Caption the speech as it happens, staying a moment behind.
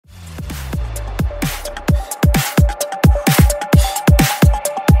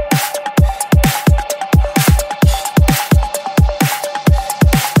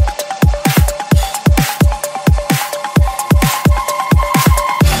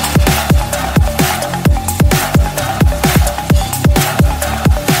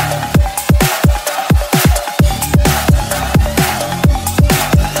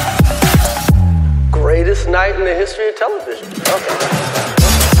history of television. Okay.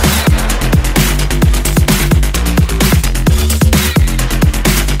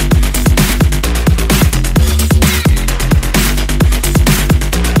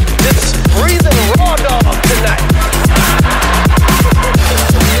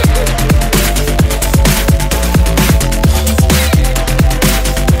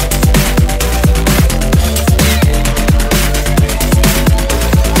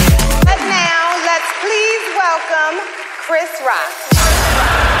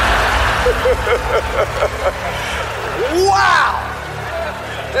 Wow!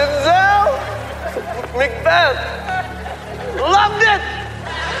 Denzel, Macbeth, loved it!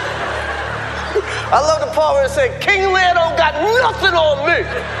 I love the part where it said, King Lear don't got nothing on me.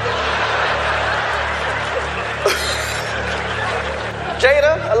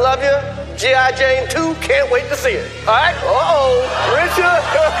 Jada, I love you. G.I. Jane 2, can't wait to see it. All right? Uh-oh, Richard.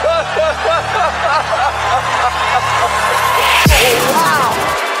 Oh, wow.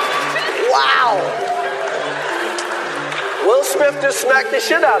 Wow. Will Smith just smacked the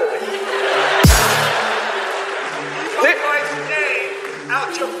shit out of me. Keep my wife's name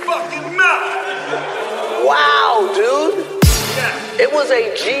out your fucking mouth. Wow, dude. Yeah. It was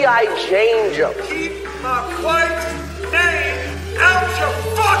a G.I. Jane jump. Keep my wife's name out your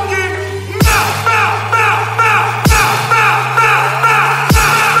fucking mouth. Mouth, mouth, mouth, mouth, mouth, mouth, mouth, mouth.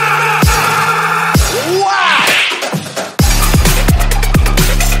 Wow.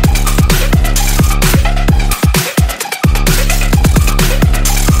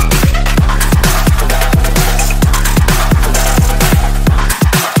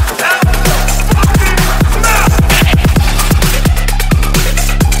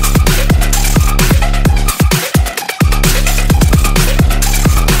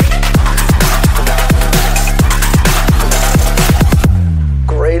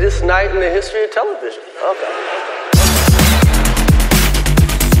 Night in the history of television. Okay.